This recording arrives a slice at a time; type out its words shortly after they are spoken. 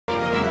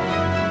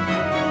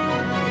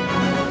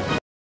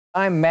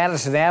I'm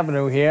Madison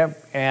Avenue here,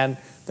 and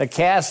the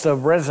cast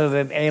of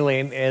Resident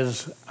Alien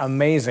is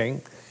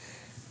amazing.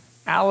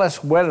 Alice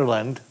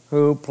Wetterllund,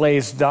 who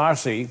plays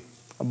Darcy,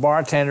 a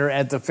bartender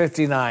at the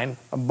 59,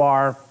 a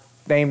bar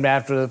named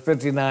after the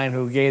 59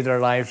 who gave their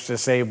lives to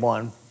save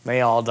one. They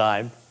all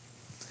died.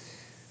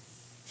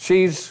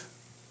 She's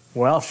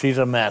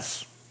a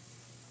mess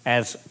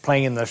as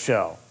playing the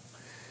show.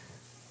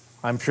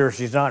 I'm sure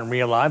she's not in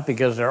real life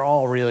because they're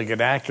all really good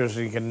actors,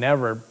 and you can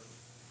never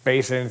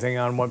base anything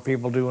on what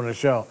people do in a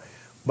show.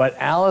 But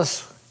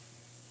Alice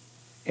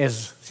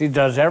she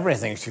does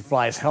everything. She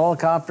flies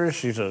helicopters.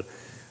 She's a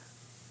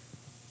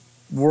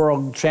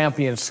world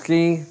champion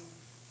ski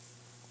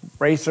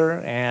racer,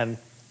 and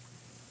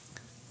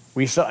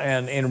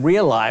in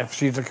real life,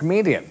 she's a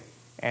comedian.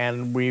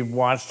 And we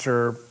watched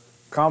her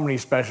comedy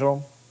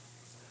special.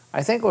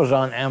 I think it was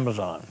on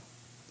Amazon,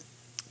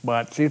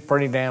 but she's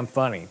pretty damn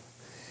funny.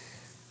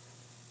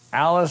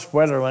 Alice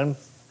Wetterllund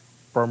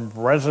from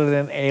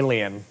Resident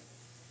Alien.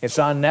 It's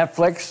on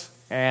Netflix,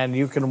 and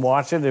you can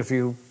watch it if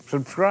you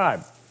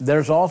subscribe.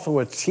 There's also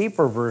a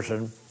cheaper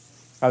version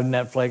of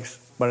Netflix,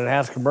 but it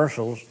has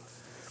commercials.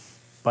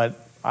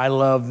 But I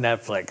love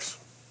Netflix.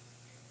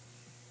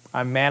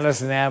 I'm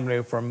Madison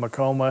Avenue from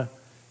Macoma,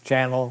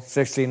 Channel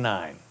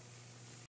 69.